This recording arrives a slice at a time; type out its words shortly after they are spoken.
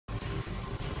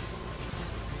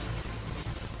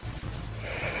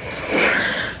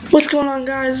What's going on,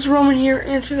 guys? It's Roman here,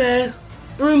 and today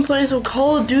we're going to play some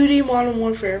Call of Duty Modern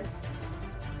Warfare.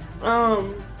 I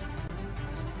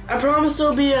promise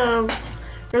there'll be a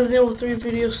Resident Evil 3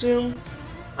 video soon.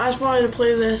 I just wanted to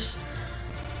play this,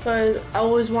 but I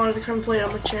always wanted to kind of play it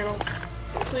on my channel.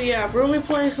 So yeah, we're going to be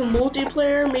playing some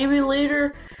multiplayer. Maybe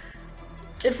later,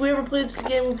 if we ever play this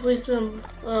game, we'll play some,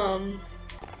 what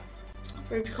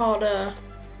do you call it,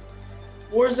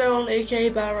 Warzone, aka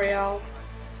Battle Royale.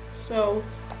 So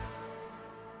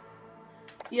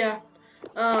yeah,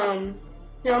 I'm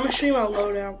gonna show you my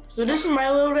loadout. So this is my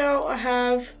loadout. I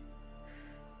have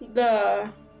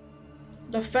the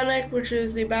Fennec, which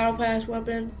is the battle pass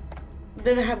weapon.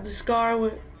 Then I have the Scar,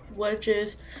 which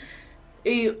is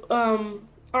a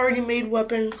already made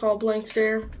weapon called Blank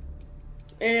Stare.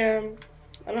 And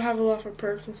I don't have a lot for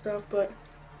perks and stuff, but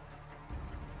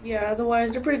yeah,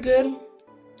 otherwise they're pretty good.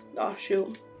 Oh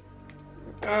shoot.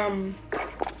 Today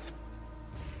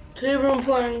we're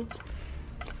playing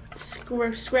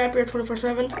Scrapyard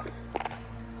 24/7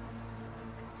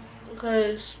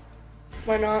 because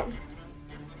why not?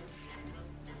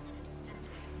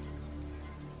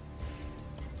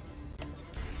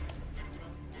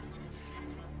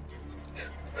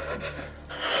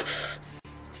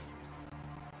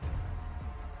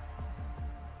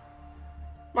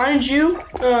 Mind you,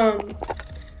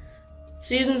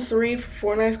 season 3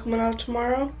 for Fortnite is coming out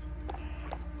tomorrow.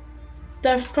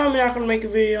 That's probably not gonna make a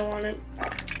video on it.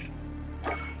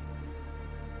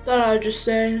 Thought I would just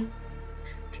say.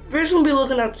 We're just gonna be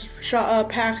looking at the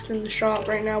packs in the shop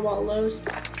right now while it loads.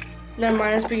 Never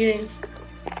mind, it's beginning.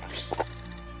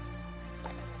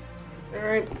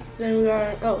 Alright, then we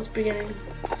got, oh, it's beginning.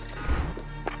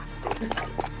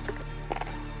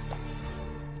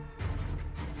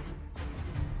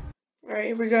 Alright,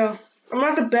 here we go. I'm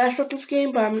not the best at this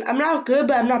game, but I'm not good,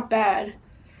 but I'm not bad.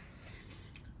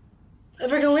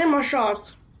 If I can land my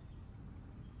shots.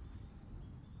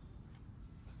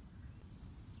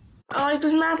 I like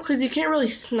this map because you can't really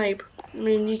snipe. I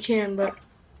mean, you can, but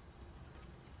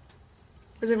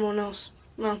where's everyone else?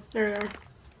 No, there they are.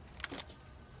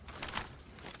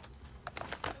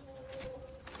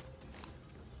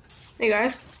 Hey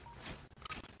guys.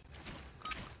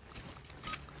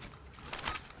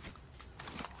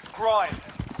 Grind.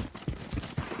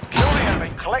 Kill the enemy,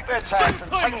 collect their tags,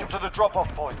 and take them to the drop-off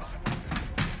points.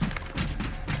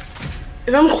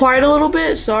 If I'm quiet a little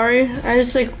bit, sorry. I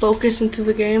just like focus into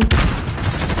the game.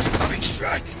 Having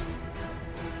shot.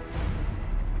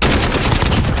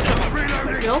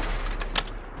 Nope.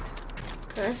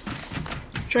 Okay.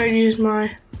 Try to use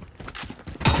my.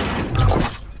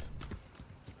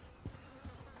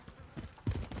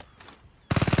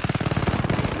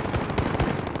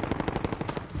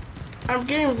 I'm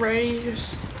getting ready.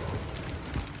 Just.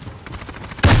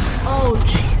 Oh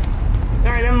jeez. All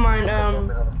right, never mind.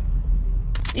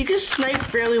 You can snipe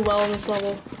fairly well on this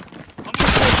level.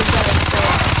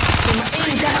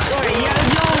 Alright, yeah,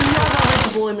 no, that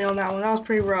was bully me on that one. That was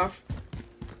pretty rough.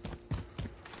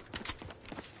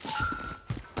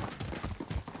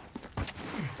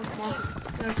 I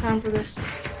don't have time for this.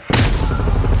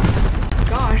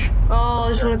 Gosh. Oh,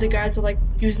 this is one of the guys that like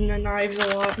using the knives a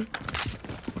lot.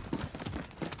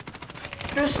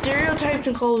 There's stereotypes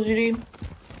in Call of Duty.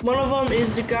 One of them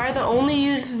is the guy that only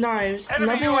uses knives,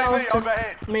 nothing else is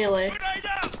melee.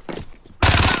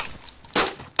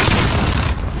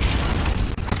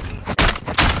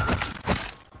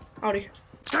 Howdy.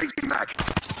 Chasing back.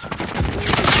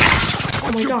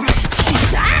 Oh my gosh.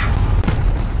 Jeez. Ah!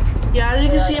 Yeah, as you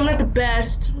can see, I'm not the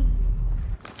best.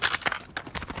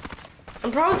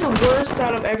 I'm probably the worst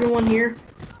out of everyone here.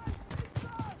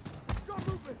 Or at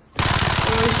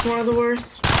least one of the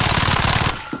worst.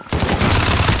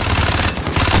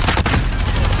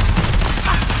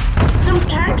 Some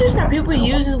tactics that people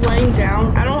use is laying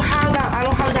down. I don't have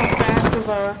that fast of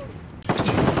a.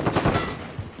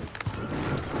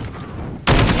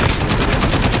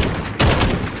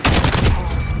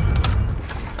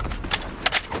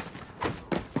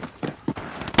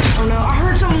 Oh no, I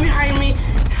heard someone behind me.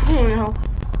 Oh no.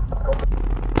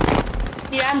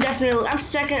 Yeah, I'm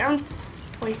second,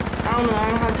 wait, I don't know, I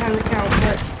don't have time to count, but I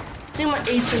think I'm like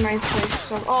 8th or 9th place.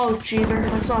 So, oh jeez,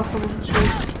 I saw someone shoot.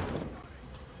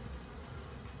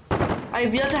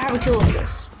 I've yet to have a kill like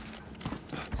this.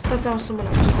 I thought that was someone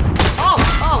else.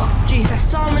 Oh, jeez, I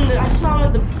saw him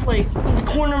at the like in the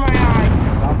corner of my eye.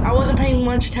 I wasn't paying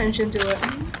much attention to it.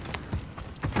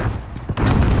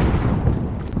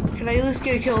 Can I at least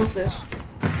get a kill with this?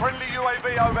 Friendly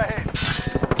UAV overhead.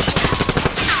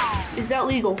 Is that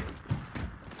legal?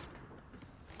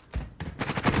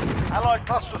 Allied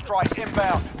cluster strike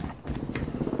inbound.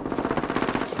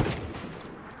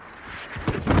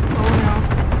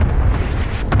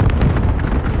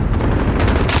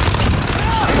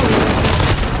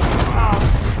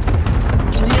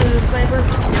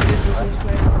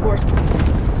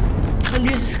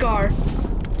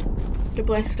 The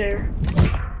blank stare.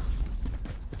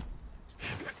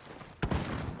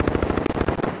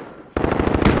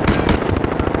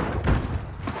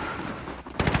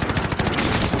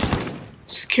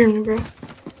 Scare me, bro. Be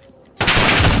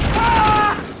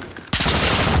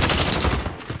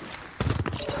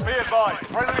advised,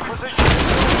 friendly position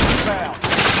is inbound.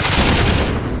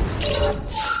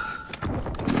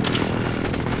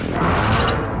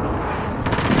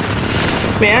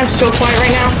 Man, I'm so quiet right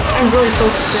now. I'm really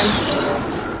focused in.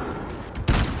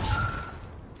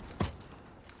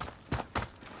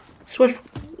 Switch.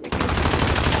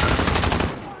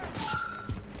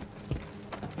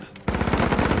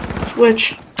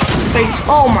 Switch. Sights.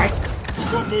 Oh my.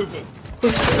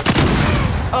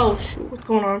 Oh shoot, what's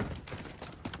going on?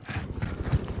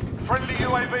 Friendly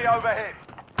UAV overhead.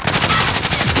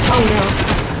 Oh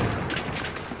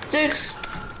no. 6.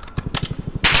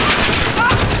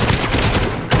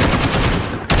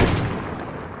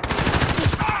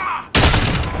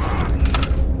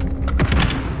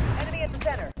 Enemy at the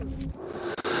center.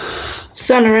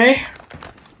 Center, eh?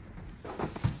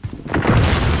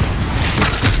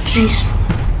 Jeez.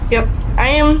 Yep, I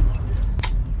am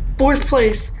 4th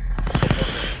place.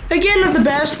 Again, not the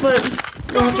best, but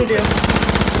don't have to do.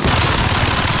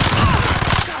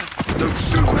 Don't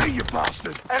shoot me, you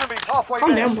bastard! Enemies halfway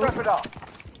Calm there, down, bro. step it up.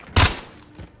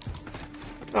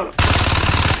 Oh no.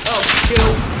 Oh,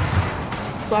 shoot.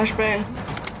 Flashbang.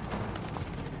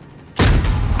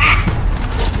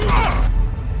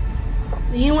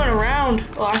 He went around.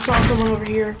 Oh, I saw someone over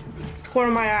here. Corner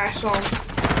of my eye, I saw him.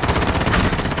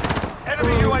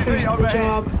 Enemy Oh, UAV finished the overhead.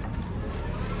 job.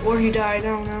 Or he died, I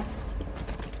don't know.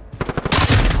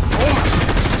 Oh my.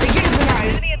 They get his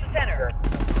eyes. Enemy at the center.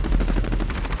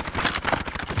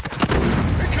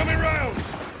 They're coming round!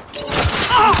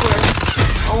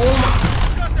 Oh my.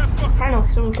 Got that fucker! I know,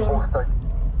 someone killed him.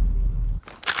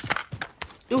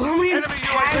 Dude, how many Enemy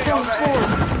tags UAV on overhead.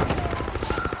 score?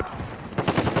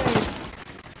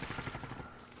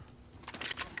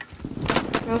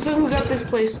 Also, who got this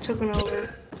place taken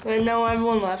over? But no,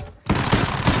 everyone left.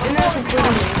 And that's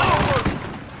including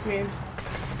me. Man.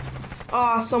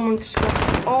 Ah, someone just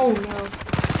got. Oh no.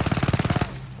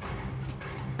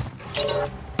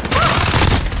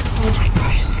 Oh my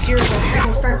gosh, it scares the heck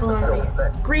of freckle out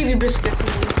of me. Gravy biscuits.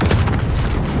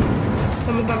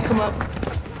 I'm about to come up.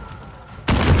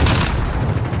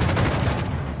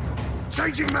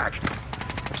 Changing mag!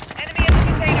 Enemy at the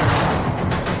container.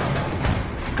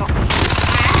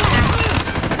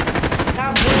 That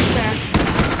was that.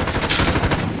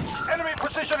 Enemy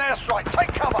precision airstrike,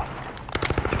 take cover.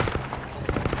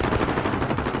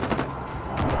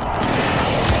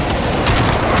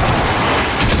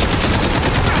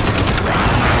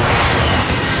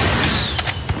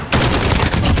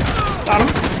 Got him.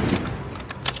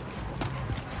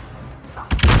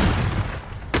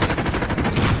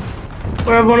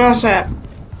 Where everyone else at?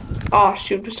 Oh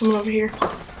shoot, there's someone over here.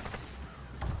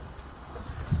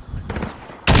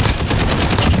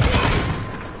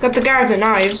 Got the guy with the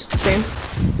knives, I think.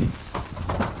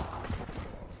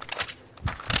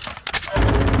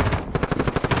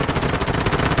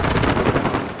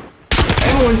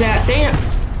 Everyone's at, damn.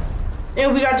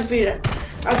 Yeah, we got defeated.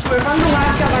 I swear, if I'm the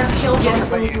last guy that killed Good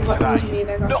someone meeting from me, today.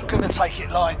 that got Not gonna take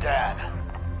it lying down.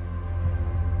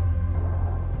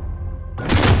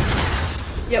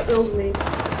 Yep, it was me.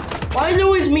 Why is it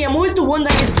always me? I'm always the one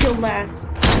that gets killed last.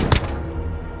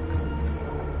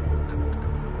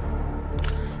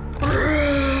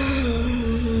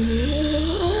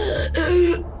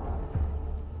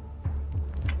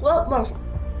 Well, no.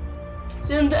 This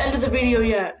isn't the end of the video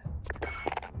yet.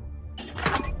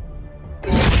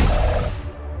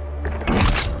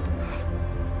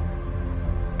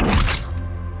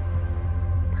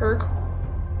 Perk.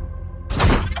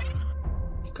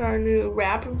 Got a new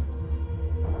wrap.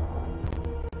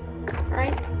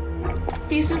 Alright.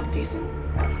 Decent, decent.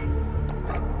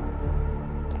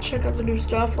 Check out the new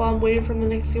stuff while I'm waiting for the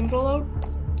next game to load.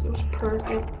 It was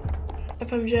perfect.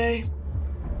 FMJ.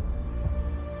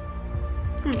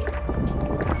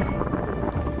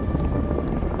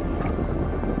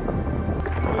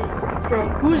 Bro,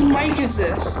 whose mic is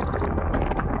this? Oh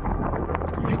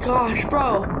my gosh,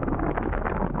 bro.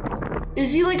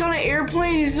 Is he like on an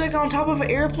airplane? Is he like on top of an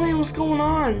airplane? What's going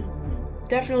on?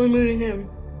 Definitely muting him.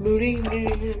 Muting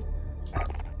him.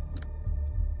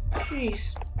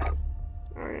 Jeez.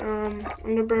 Alright,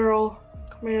 underbarrel,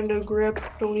 commando grip,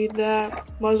 don't need that.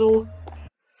 Muzzle.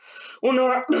 Oh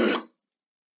no.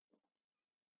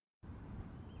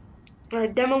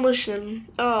 Alright, demolition.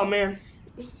 Oh man.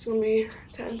 This is gonna be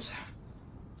tense.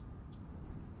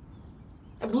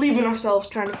 I believe in ourselves,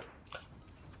 kind of.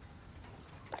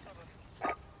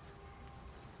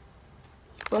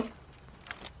 What?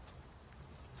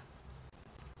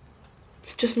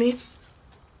 It's just me.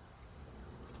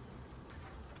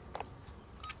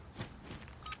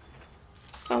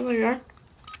 Oh, there you are.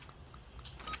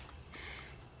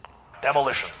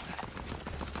 Demolition.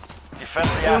 Defend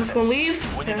the Everyone's assets. gonna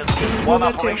leave? We need Yeah, at least we'll one do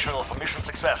that too. operational for mission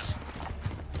success.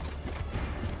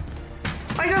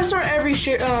 I gotta start every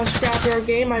scrapyard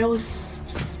game. I always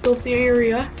scope the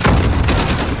area.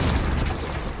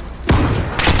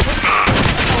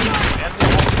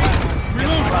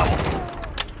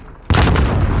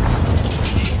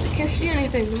 Can't see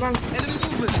anything. Come on.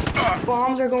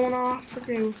 Bombs are going off.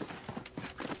 Freaking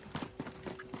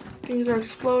things are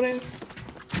exploding.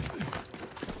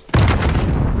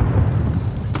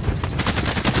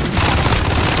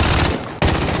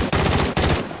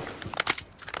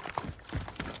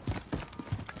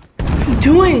 What are you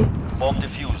doing? Bomb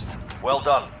defused. Well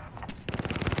done.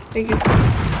 Thank you.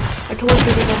 I told you to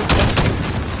get on stuff.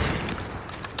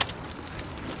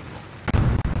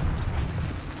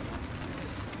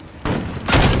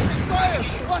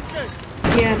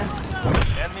 Yeah, no.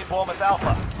 Enemy bomb at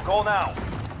Alpha. Go now.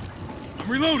 I'm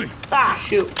reloading. Ah,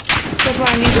 shoot. That's why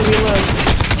I need to reload.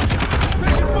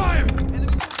 Taking fire.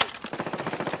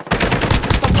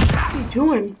 What are you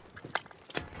doing?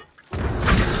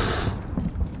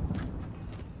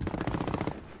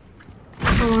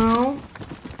 Hello?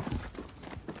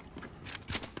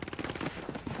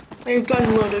 There you guys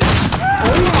loaded. Oh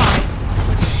my!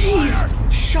 Jeez!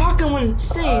 Shotgun went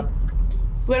insane.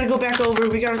 We gotta go back over.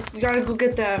 We gotta go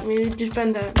get that. We need to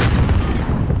defend that.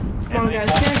 Come on, guys.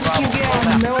 Can't keep getting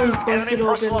our melons busted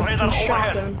open with a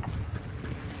shotgun.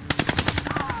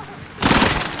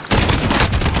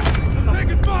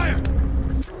 Taking fire.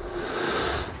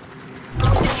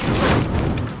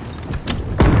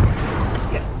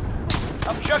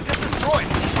 Objective destroyed.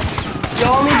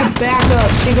 Y'all need to back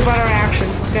up. Think about our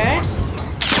actions, okay?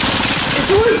 It's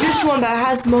always this one that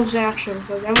has most action,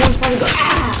 because everyone's trying to go,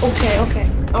 ah! Okay, okay.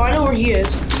 Oh, I know where he is.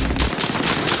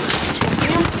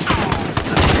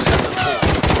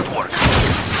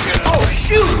 Oh,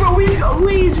 shoot, bro, we got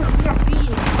laser. We got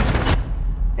beat.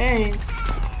 Dang.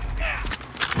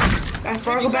 Guys,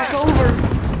 better go back over.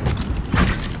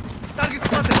 Target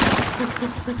spotted.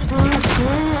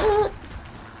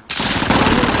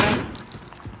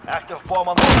 Active bomb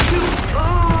on the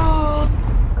Oh!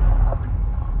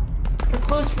 For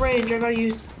close range, I gotta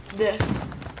use this.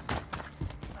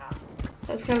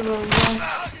 That's kind of a mess.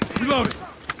 Reloading.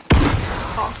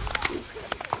 Oh.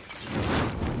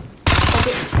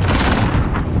 Okay.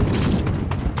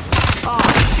 Oh,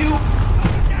 shoot!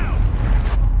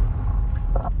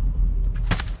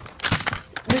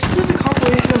 This is just a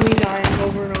compilation of me dying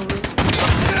over and over.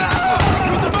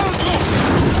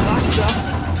 Gotcha.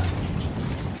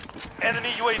 enemy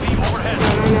UAV overhead.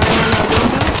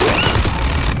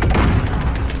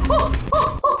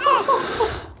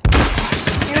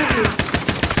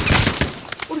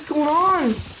 What is going on?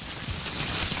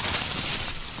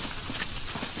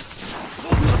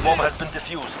 The bomb has been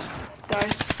defused.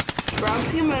 Guys, bro, I'm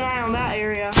keeping an eye on that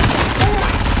area.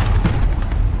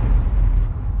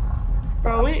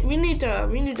 Bro, we need to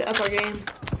up our game.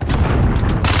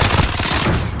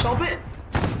 Stop it.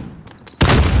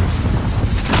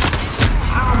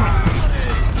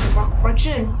 Ow, my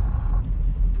chin.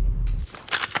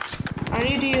 I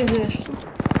need to use this.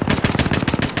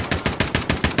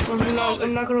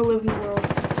 I'm not gonna live in the world.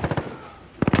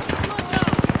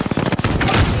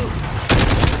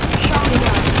 Shot me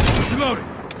down. Reloading.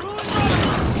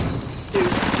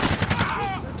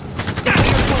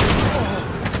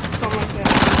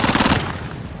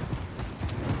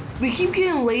 We keep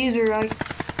getting laser like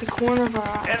the corner of our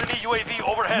eye. Enemy UAV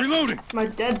overhead. Reloading. My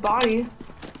dead body.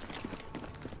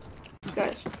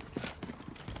 Guys.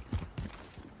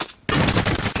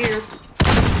 Scared.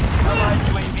 Allied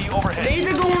UAV overhead.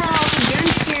 Laser going off. I'm getting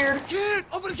scared. Kid,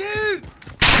 over here.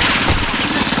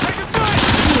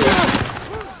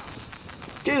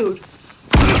 Dude.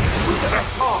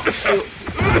 Oh shoot.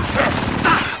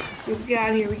 Dude, get out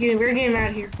of here. We're getting out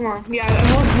of here. Come on. Yeah,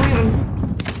 everyone's leaving.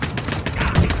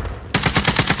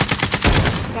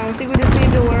 I think we just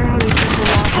need to learn how to keep the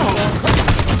lock.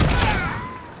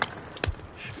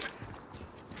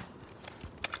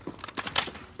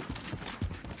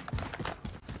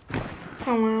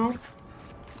 Oh well.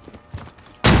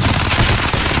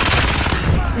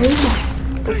 Oh my.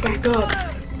 Go back up.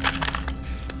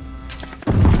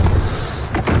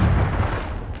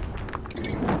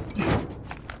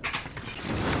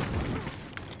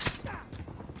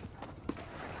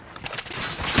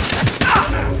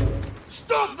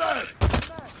 Stop that.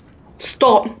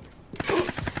 Stop.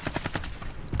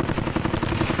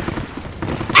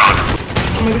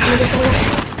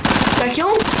 Did I kill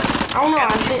him? I don't know. I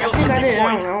think I did. I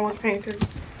don't know. I was paying attention.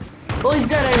 Well, he's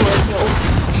dead anyway, so.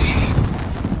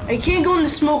 I can't go in the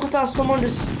smoke without someone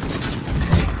just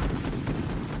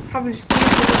having to see this.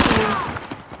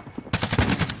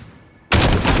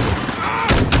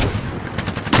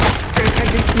 I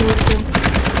just smoked him.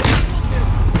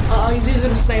 He's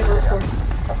using a sniper, of course.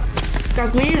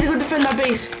 Guys, we need to go defend that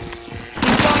base.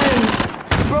 He's gone in.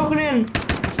 He's broken in.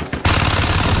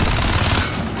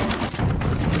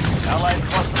 Allied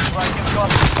cluster strike in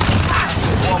front.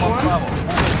 Warm up travel.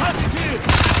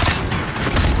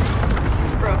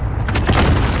 Bro.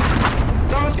 I'm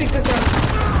gonna pick this up.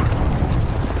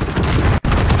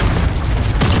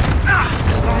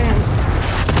 I am.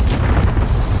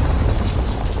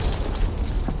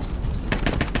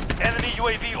 Enemy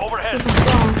UAV overhead. This is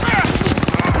strong.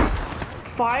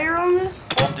 Fire on this?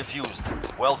 Bomb defused.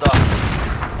 Well done.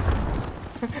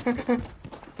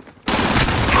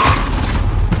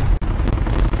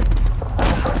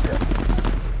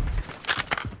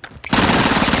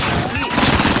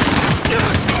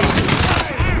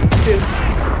 Dude.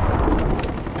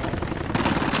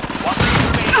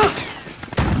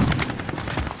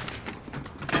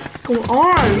 What's going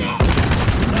on?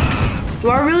 Do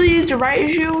I really use the right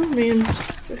issue? I mean,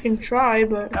 I can try,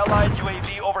 but. Allied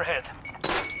UAV overhead.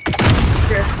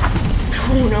 Here.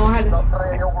 Oh no,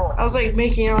 I was like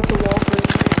making out the wall for a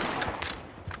second.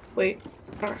 Wait.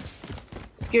 Alright.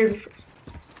 Scared me first.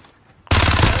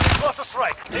 Enemy cluster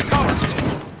strike. Take cover.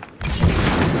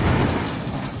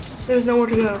 There's nowhere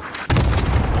to go.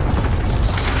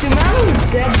 The amount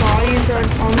of dead bodies that are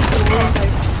on the floor is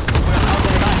like.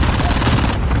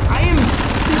 I am.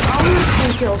 Dude, I'm gonna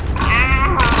 10 kills.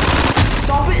 Ah!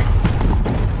 Stop it!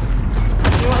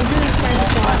 You know what? I'm doing a sniper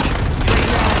shot. Right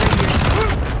now, right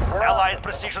here. Allied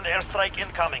precision airstrike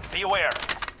incoming. Be aware.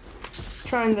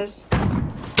 Trying this.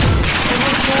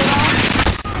 Everyone's still alive?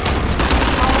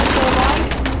 Almost still alive?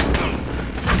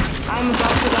 I'm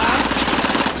about to die.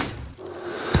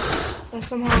 That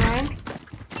somehow ran.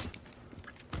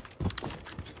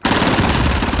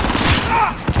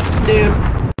 Dude.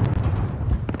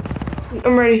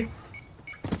 I'm ready.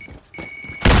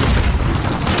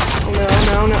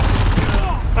 No.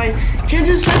 I can't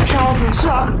just step challenge and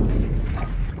suck.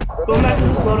 Going back to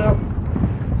the slowdown.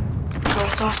 Oh, I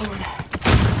saw someone.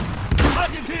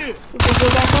 Target here! Let's go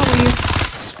back over you.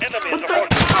 Enemy What the?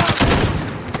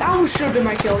 That should have been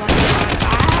my kill.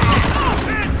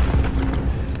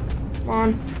 Come on.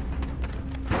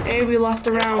 Hey, we lost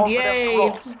the round.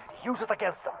 Yay! Use it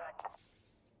against them.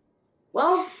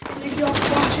 Well, thank you all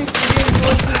for watching. If you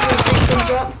enjoyed the video, big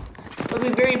thumbs up. That'll be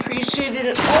very appreciated.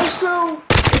 And also,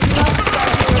 if you're not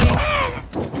subscribed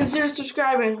already, consider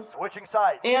subscribing. Switching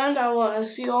sides. And I will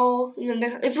see you all in the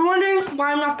next. If you're wondering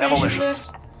why I'm not finishing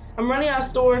this, I'm running out of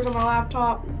storage on my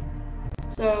laptop.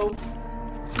 So,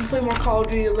 I'll play more Call of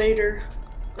Duty later.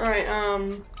 Alright,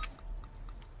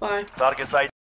 bye. Target site.